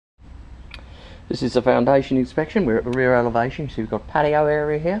This is the foundation inspection. We're at the rear elevation, so we've got a patio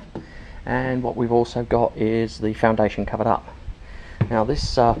area here, and what we've also got is the foundation covered up. Now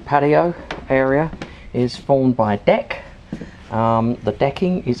this patio area is formed by a deck. The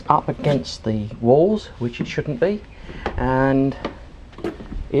decking is up against the walls, which it shouldn't be, and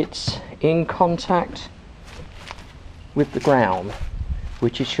it's in contact with the ground,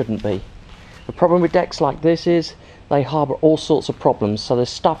 which it shouldn't be. The problem with decks like this is they harbour all sorts of problems. So there's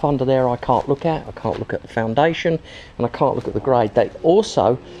stuff under there I can't look at. I can't look at the foundation, and I can't look at the grade. They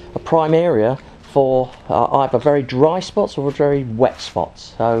also a prime area for either very dry spots or very wet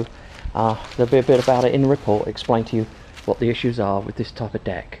spots. So there'll be a bit about it in the report, explain to you what the issues are with this type of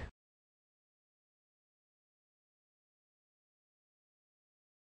deck.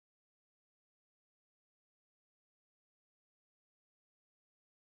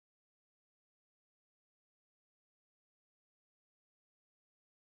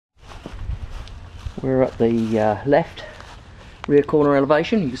 We're at the left rear corner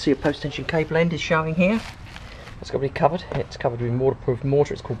elevation. You can see a post tension cable end is showing here. It's got to be covered. It's covered with waterproof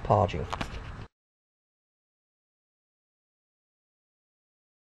mortar. It's called parging.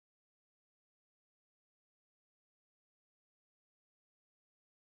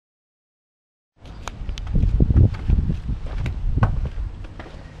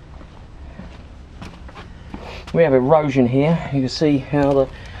 We have erosion here. You can see how the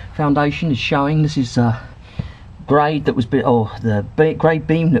foundation is showing. This is grade that was the grade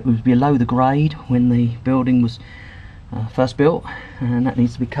beam that was below the grade when the building was first built, and that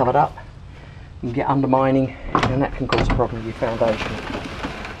needs to be covered up. You can get undermining, and that can cause a problem with your foundation.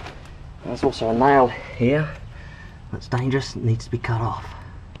 There's also a nail here that's dangerous. It needs to be cut off.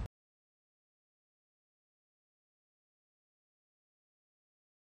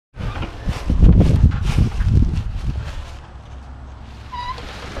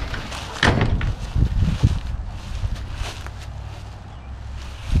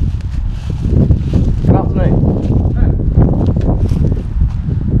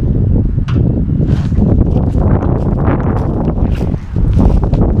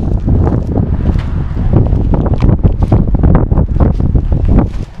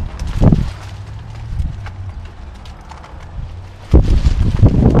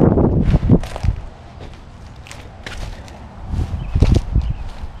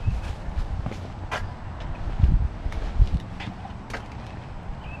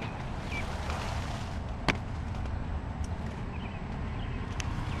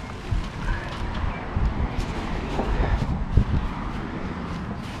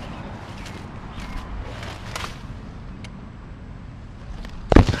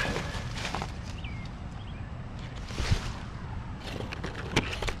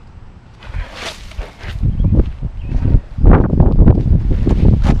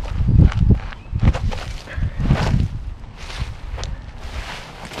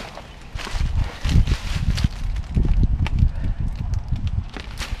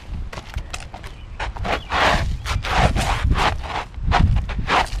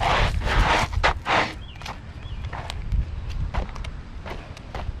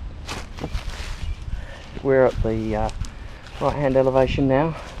 We're at the right hand elevation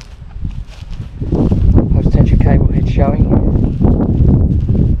now. Post tension cable head showing.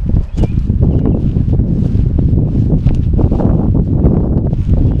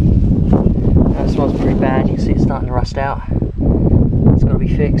 Now this one's pretty bad. You can see it's starting to rust out. It's got to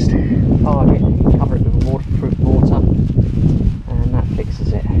be fixed. Parge it, cover it with a waterproof mortar, and that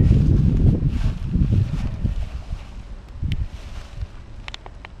fixes it.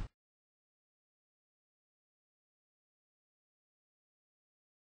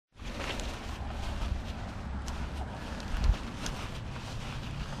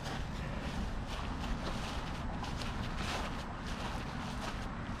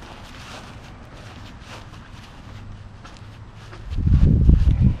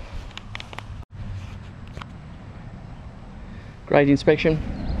 Grade inspection.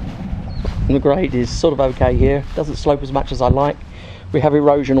 And the grade is sort of okay here. Doesn't slope as much as I like. We have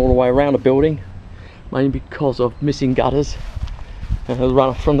erosion all the way around the building, mainly because of missing gutters. And the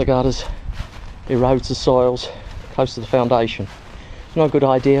runoff from the gutters erodes the soils close to the foundation. It's not a good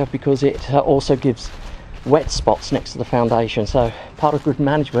idea because it also gives wet spots next to the foundation. So part of good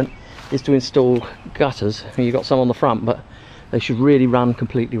management is to install gutters. You've got some on the front, but they should really run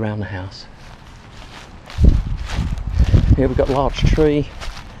completely around the house. Here we've got a large tree.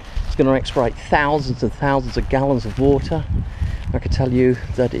 It's going to expirate thousands and thousands of gallons of water. I can tell you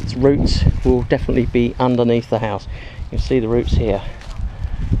that its roots will definitely be underneath the house. You can see the roots here.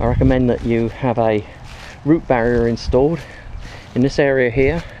 I recommend that you have a root barrier installed in this area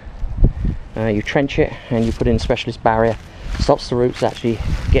here, You trench it and you put in a specialist barrier, stops the roots actually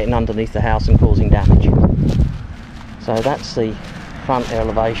getting underneath the house and causing damage. So that's the front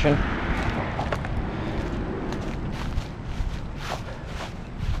elevation.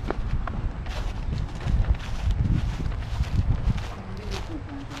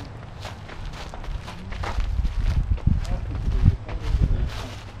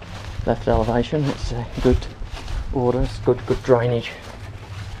 Left elevation, it's good order, it's good drainage.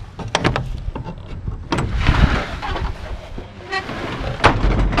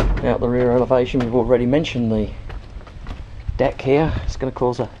 Now the rear elevation, we've already mentioned the deck here. It's going to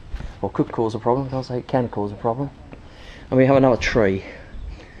cause a, or could cause a problem. I'll say it can cause a problem. And we have another tree,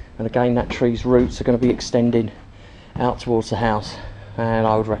 and again that tree's roots are going to be extending out towards the house, and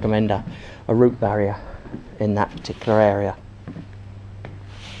I would recommend a root barrier in that particular area.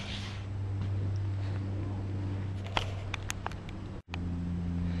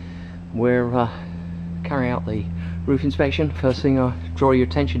 We're carrying out the roof inspection. First thing I draw your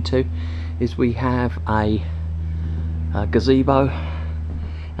attention to is we have a gazebo,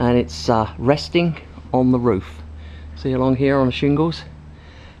 and it's resting on the roof. See along here on the shingles?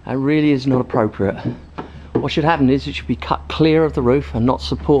 That really is not appropriate. What should happen is it should be cut clear of the roof and not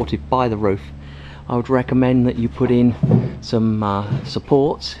supported by the roof. I would recommend that you put in some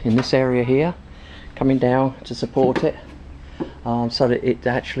supports in this area here, coming down to support it. So that it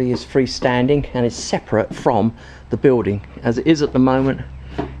actually is freestanding and is separate from the building. As it is at the moment,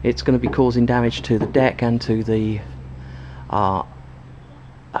 it's going to be causing damage to the deck and to the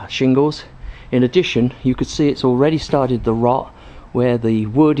shingles. In addition, you could see it's already started to rot where the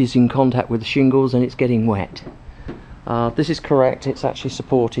wood is in contact with the shingles and it's getting wet. This is correct, it's actually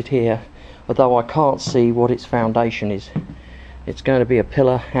supported here, although I can't see what its foundation is. It's going to be a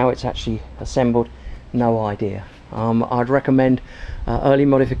pillar. How it's actually assembled, no idea. I'd recommend early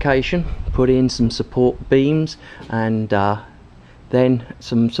modification, put in some support beams and then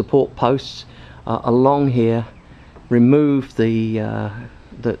some support posts along here. Remove the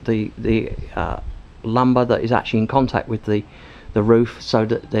lumber that is actually in contact with the roof so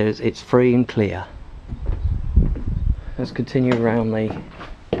that it's free and clear. Let's continue around the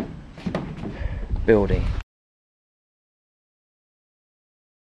building.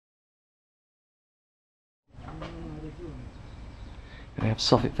 We have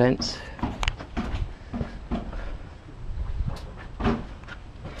soffit vents.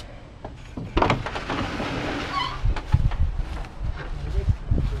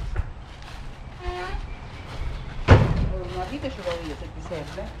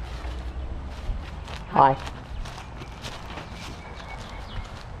 Hi.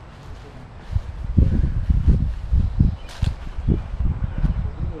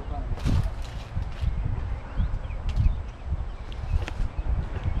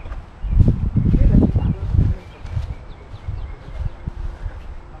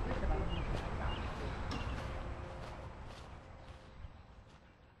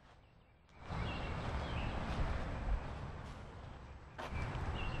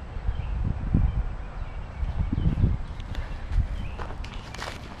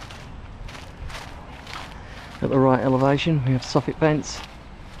 At the right elevation we have soffit vents.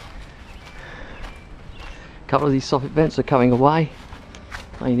 A couple of these soffit vents are coming away.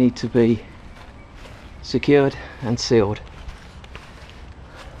 They need to be secured and sealed.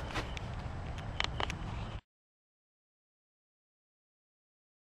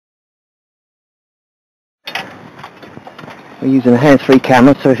 We're using a hands-free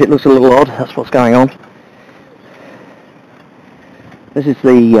camera, so if it looks a little odd, that's what's going on. This is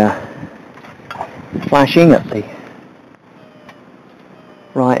the flashing at the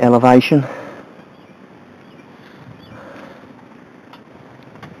right elevation.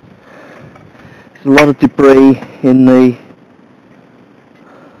 There's a lot of debris in the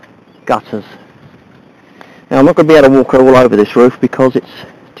gutters. Now I'm not going to be able to walk all over this roof because it's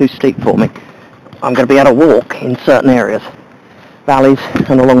too steep for me. I'm going to be able to walk in certain areas, valleys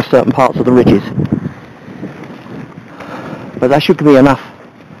and along certain parts of the ridges. But that should be enough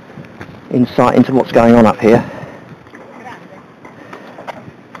insight into what's going on up here.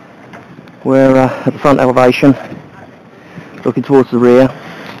 We're at the front elevation, looking towards the rear,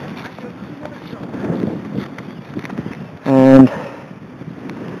 and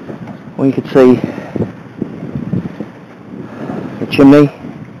we could see the chimney.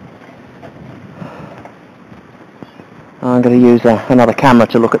 I'm going to use another camera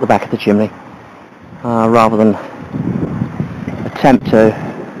to look at the back of the chimney rather than attempt to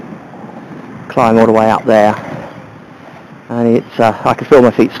climb all the way up there, and it's I can feel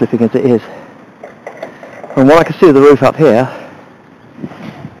my feet slipping as it is. From what I can see of the roof up here,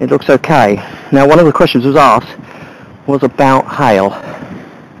 it looks okay. Now, one of the questions was asked was about hail.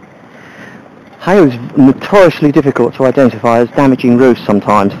 Hail is notoriously difficult to identify as damaging roofs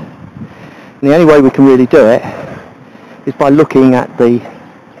sometimes. And the only way we can really do it is by looking at the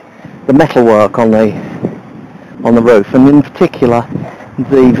metalwork on the roof, and in particular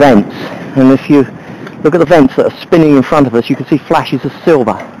the vents. And if you look at the vents that are spinning in front of us, you can see flashes of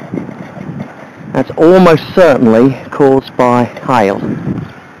silver. That's almost certainly caused by hail.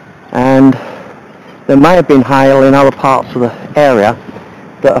 And there may have been hail in other parts of the area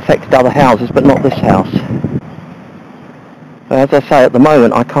that affected other houses, but not this house. As I say, at the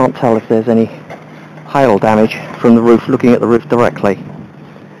moment I can't tell if there's any hail damage from the roof, looking at the roof directly.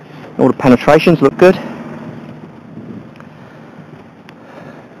 All the penetrations look good.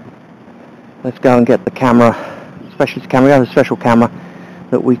 Let's go and get the camera, specialist camera. We have a special camera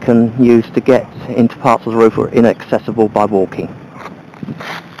that we can use to get into parts of the roof that are inaccessible by walking.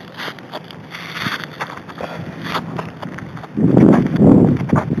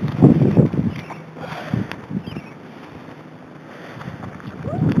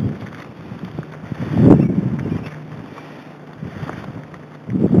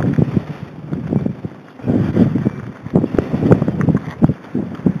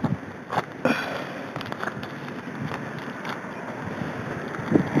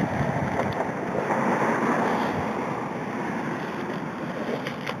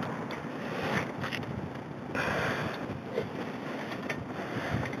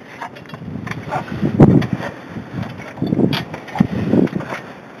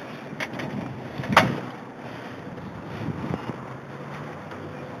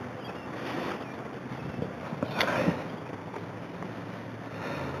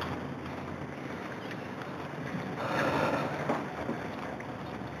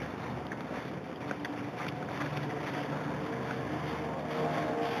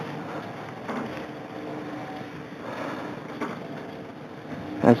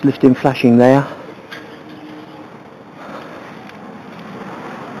 There's lifting flashing there.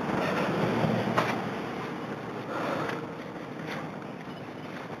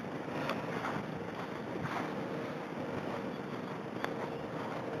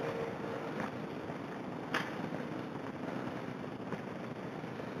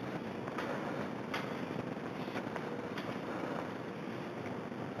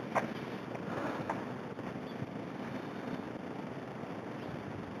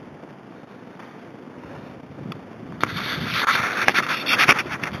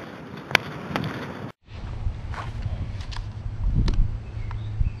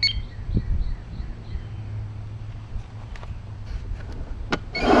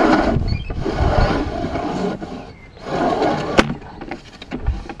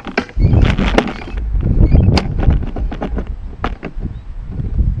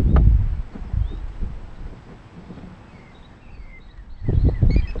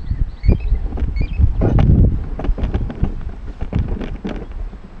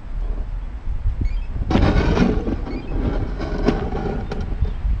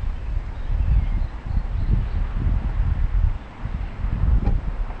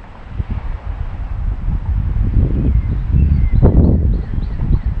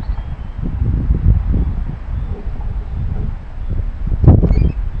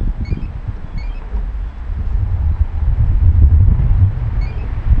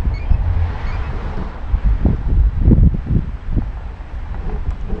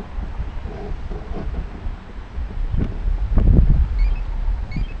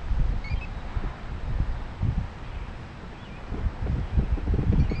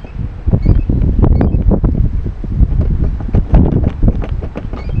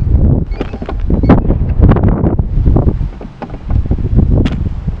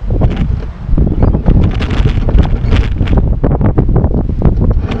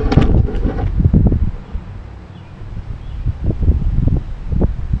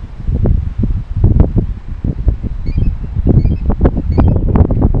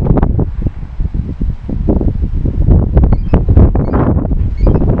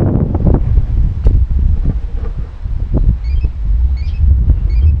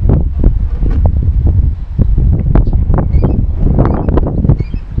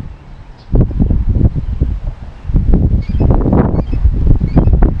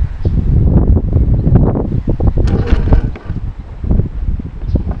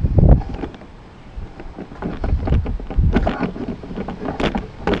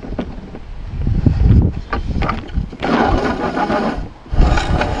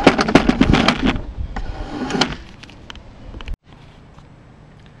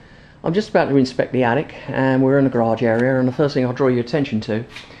 I'm just about to inspect the attic, and we're in the garage area, and the first thing I'll draw your attention to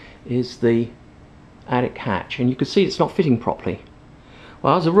is the attic hatch, and you can see it's not fitting properly.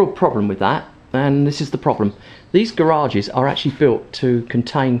 Well, there's a real problem with that, and this is the problem. These garages are actually built to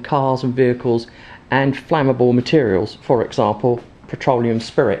contain cars and vehicles and flammable materials, for example petroleum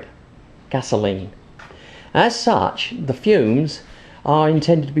spirit, gasoline. As such, the fumes are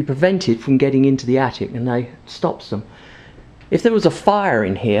intended to be prevented from getting into the attic, and they stops them. If there was a fire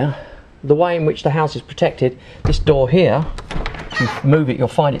in here, the way in which the house is protected, this door here, if you move it you'll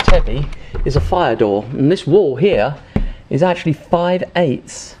find it's heavy, is a fire door, and this wall here is actually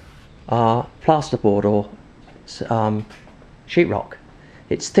 5/8 plasterboard or sheetrock.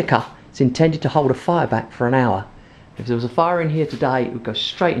 It's thicker, it's intended to hold a fire back for an hour. If there was a fire in here today, it would go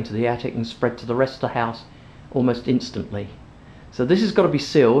straight into the attic and spread to the rest of the house almost instantly. So this has got to be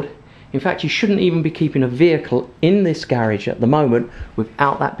sealed. In fact, you shouldn't even be keeping a vehicle in this garage at the moment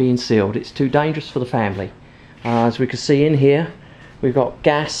without that being sealed. It's too dangerous for the family. As we can see in here, we've got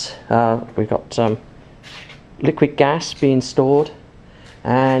gas, we've got liquid gas being stored,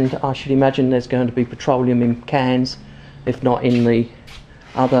 and I should imagine there's going to be petroleum in cans, if not in the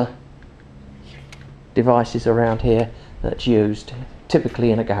other devices around here that's used,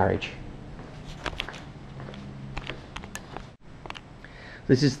 typically in a garage.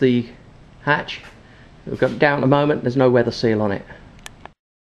 This is the hatch. We've got it down at the moment, there's no weather seal on it.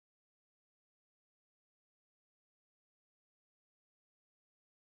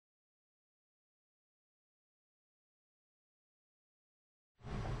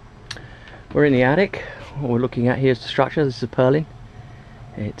 We're in the attic. What we're looking at here is the structure. This is a purlin.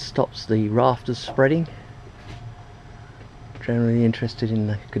 It stops the rafters spreading. Generally interested in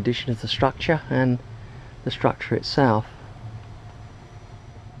the condition of the structure and the structure itself.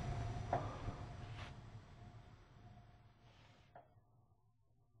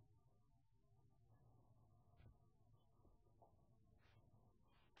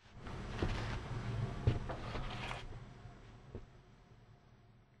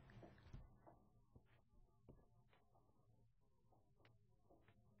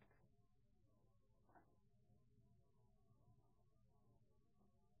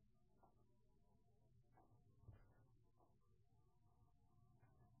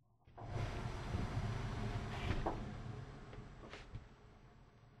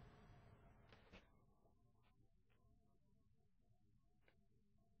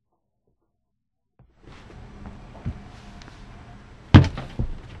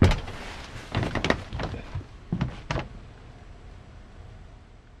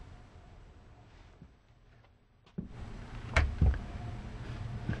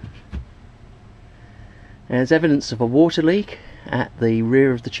 There's evidence of a water leak at the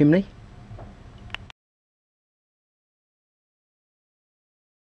rear of the chimney.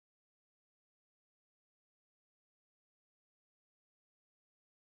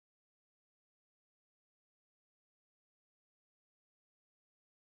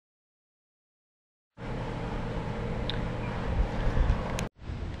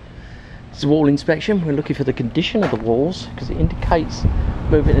 This is a wall inspection. We're looking for the condition of the walls because it indicates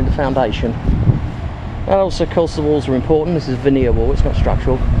movement in the foundation. And also, of course, the walls are important. This is a veneer wall, it's not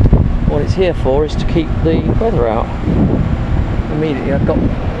structural. What it's here for is to keep the weather out. Immediately I've got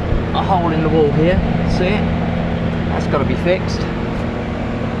a hole in the wall here, see it? That's got to be fixed.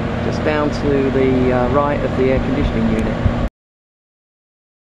 Just down to the right of the air conditioning unit.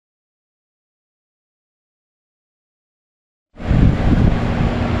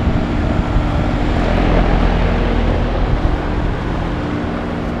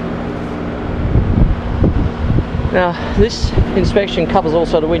 Now, this inspection covers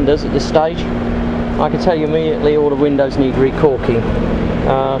also the windows at this stage. I can tell you immediately all the windows need recorking.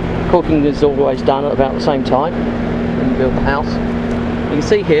 Corking is always done at about the same time when you build the house. You can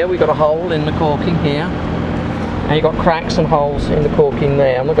see here we've got a hole in the corking here, and you've got cracks and holes in the corking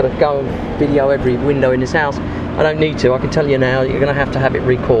there. I'm not going to go and video every window in this house. I don't need to. I can tell you now that you're going to have it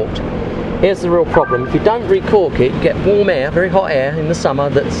recorked. Here's the real problem. If you don't recork it, you get warm air, very hot air in the summer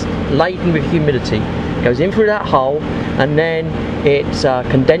that's laden with humidity. It goes in through that hole, and then it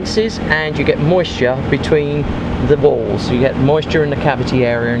condenses, and you get moisture between the walls. So you get moisture in the cavity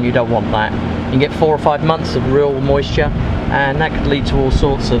area, and you don't want that. You get 4 or 5 months of real moisture, and that could lead to all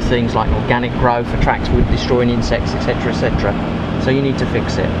sorts of things like organic growth, attracts wood destroying insects, etc., etc. So you need to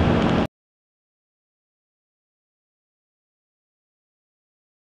fix it.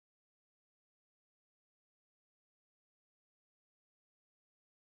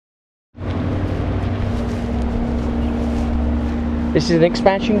 This is an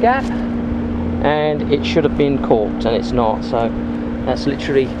expansion gap, and it should have been caulked, and it's not, so That's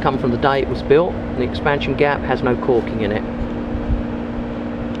literally come from the day it was built. The expansion gap has no caulking in it.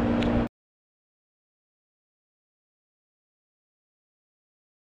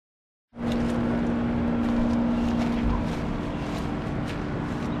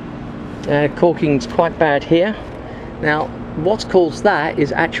 Caulking's quite bad here. Now what's caused that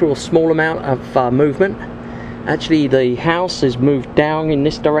is actual small amount of movement. Actually the house is moved down in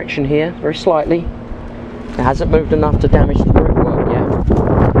this direction here very slightly. It hasn't moved enough to damage the brickwork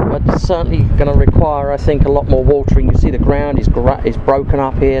yet, but it's certainly going to require, I think, a lot more watering. You see the ground is broken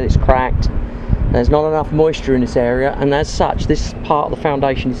up here, it's cracked. There's not enough moisture in this area, and as such this part of the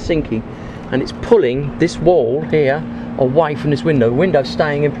foundation is sinking and it's pulling this wall here away from this window. The window's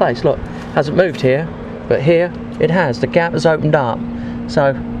staying in place. Look, hasn't moved here, but here it has. The gap has opened up.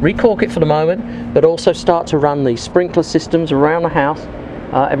 So recork it for the moment, but also start to run the sprinkler systems around the house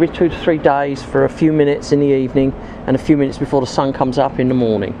every 2 to 3 days for a few minutes in the evening and a few minutes before the sun comes up in the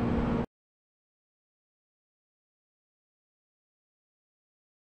morning.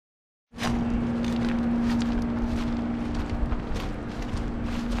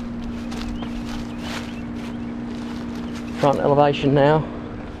 Front elevation now.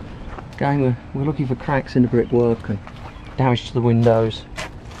 Again, we're looking for cracks in the brickwork and damage to the windows.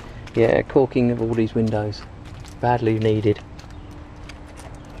 Yeah, caulking of all these windows, badly needed.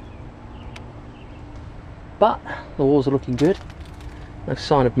 But the walls are looking good, no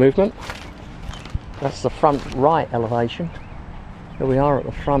sign of movement. That's the front right elevation. Here we are at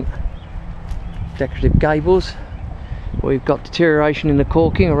the front decorative gables. We've got deterioration in the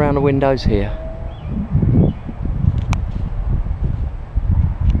caulking around the windows here.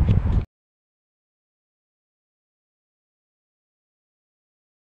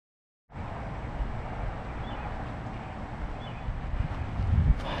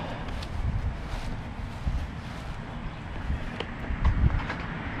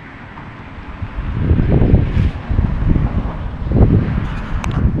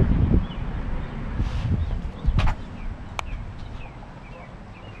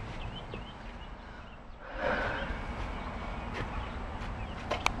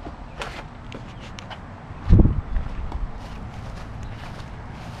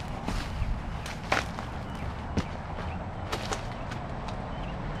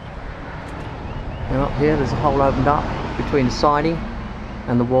 Now up here there's a hole opened up between the siding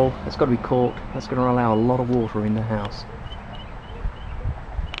and the wall. That's got to be caulked. That's going to allow a lot of water in the house.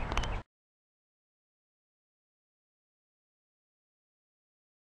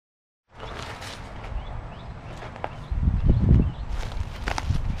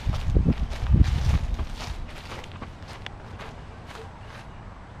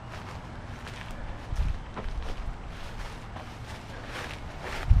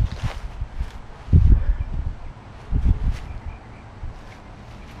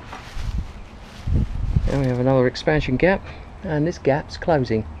 And we have another expansion gap, and this gap's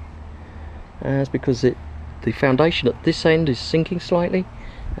closing. And that's because the foundation at this end is sinking slightly,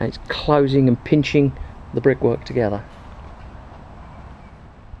 and it's closing and pinching the brickwork together.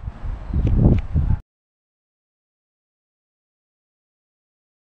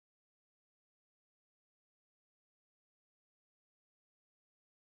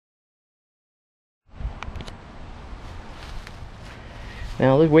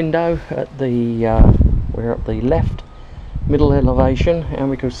 Now the window at the we're at the left middle elevation, and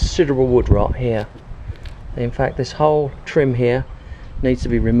we've got considerable wood rot here. In fact, this whole trim here needs to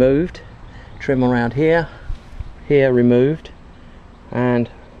be removed. Trim around here removed and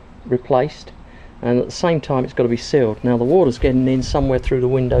replaced, and at the same time it's got to be sealed. Now the water's getting in somewhere through the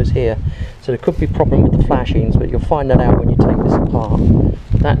windows here, so there could be a problem with the flashings, but you'll find that out when you take this apart.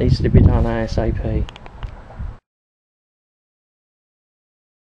 That needs to be done ASAP.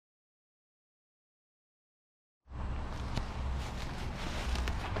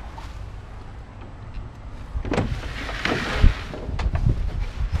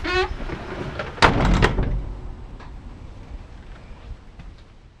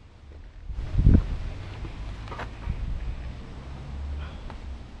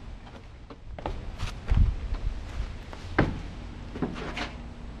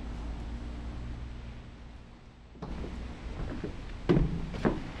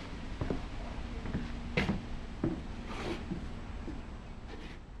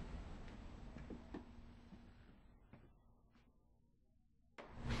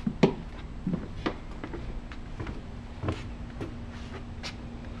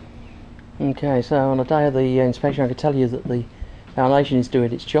 Okay, so on the day of the inspection I can tell you that the foundation is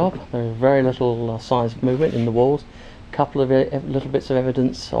doing its job. There are very little signs of movement in the walls. A couple of little bits of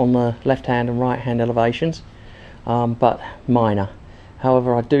evidence on the left hand and right hand elevations, but minor.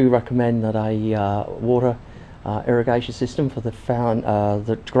 However, I do recommend that a water irrigation system for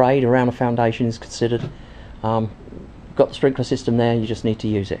the grade around a foundation is considered. Got the sprinkler system there, you just need to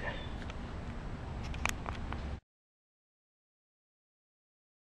use it.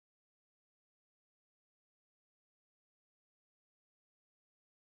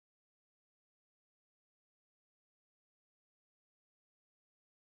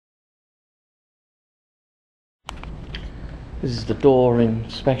 This is the door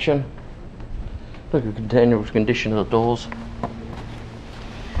inspection. Look at the general condition of the doors.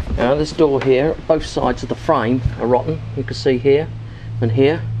 Now this door here, both sides of the frame are rotten. You can see here and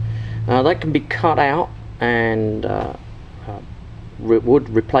here. That can be cut out and would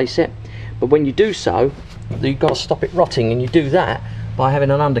replace it. But when you do so, you've got to stop it rotting, and you do that by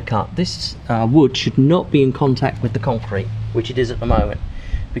having an undercut. This wood should not be in contact with the concrete, which it is at the moment.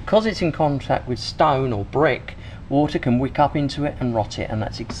 Because it's in contact with stone or brick, water can wick up into it and rot it, and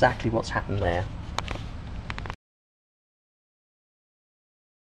that's exactly what's happened there.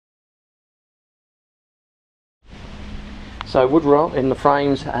 So wood rot in the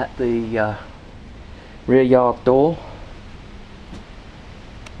frames at the rear yard door.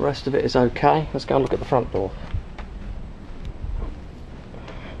 The rest of it is okay. Let's go and look at the front door.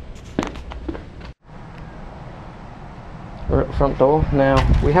 We're at the front door. Now,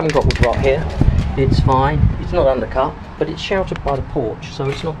 we haven't got wood rot here. It's fine. It's not undercut, but it's sheltered by the porch, so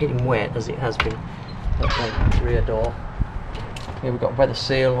it's not getting wet as it has been at the rear door. Here we've got weather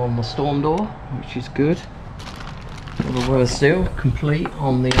seal on the storm door, which is good. The weather seal complete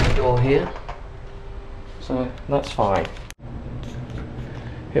on the door here, so that's fine.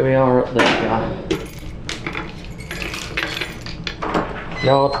 Here we are at the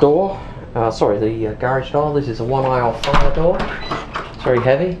yard door, the garage door. This is a 1-aisle fire door. It's very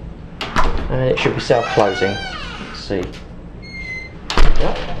heavy and it should be self-closing. Let's see.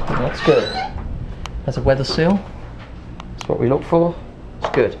 Yep, that's good. That's a weather seal. That's what we look for. It's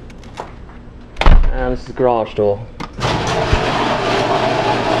good. And this is the garage door.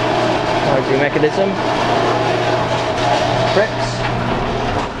 Closing mechanism. Trips.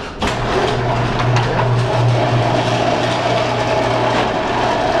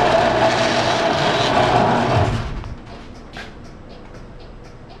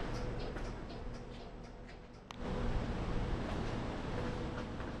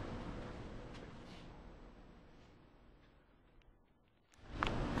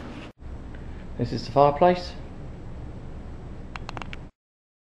 This is the fireplace.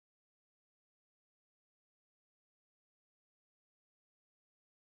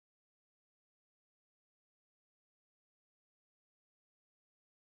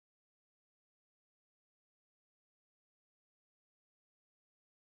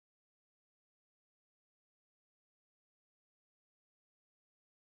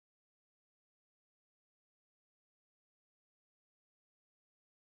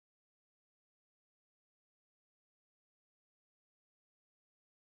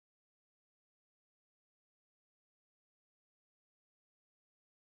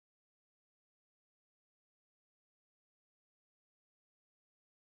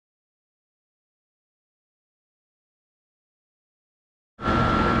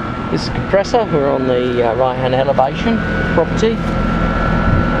 This is a compressor. We're on the right hand elevation of the property,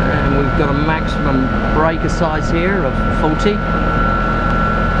 and we've got a maximum breaker size here of 40.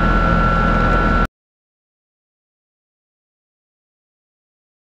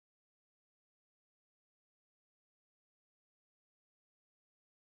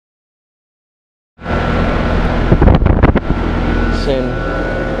 It's in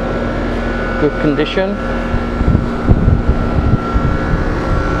good condition.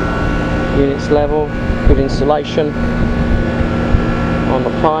 Units level, good insulation on the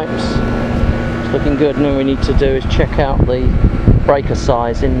pipes. It's looking good. And all we need to do is check out the breaker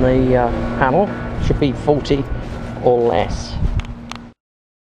size in the panel. It should be 40 or less.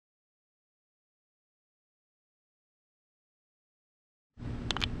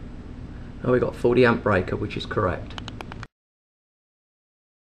 Now we've got 40 amp breaker, which is correct.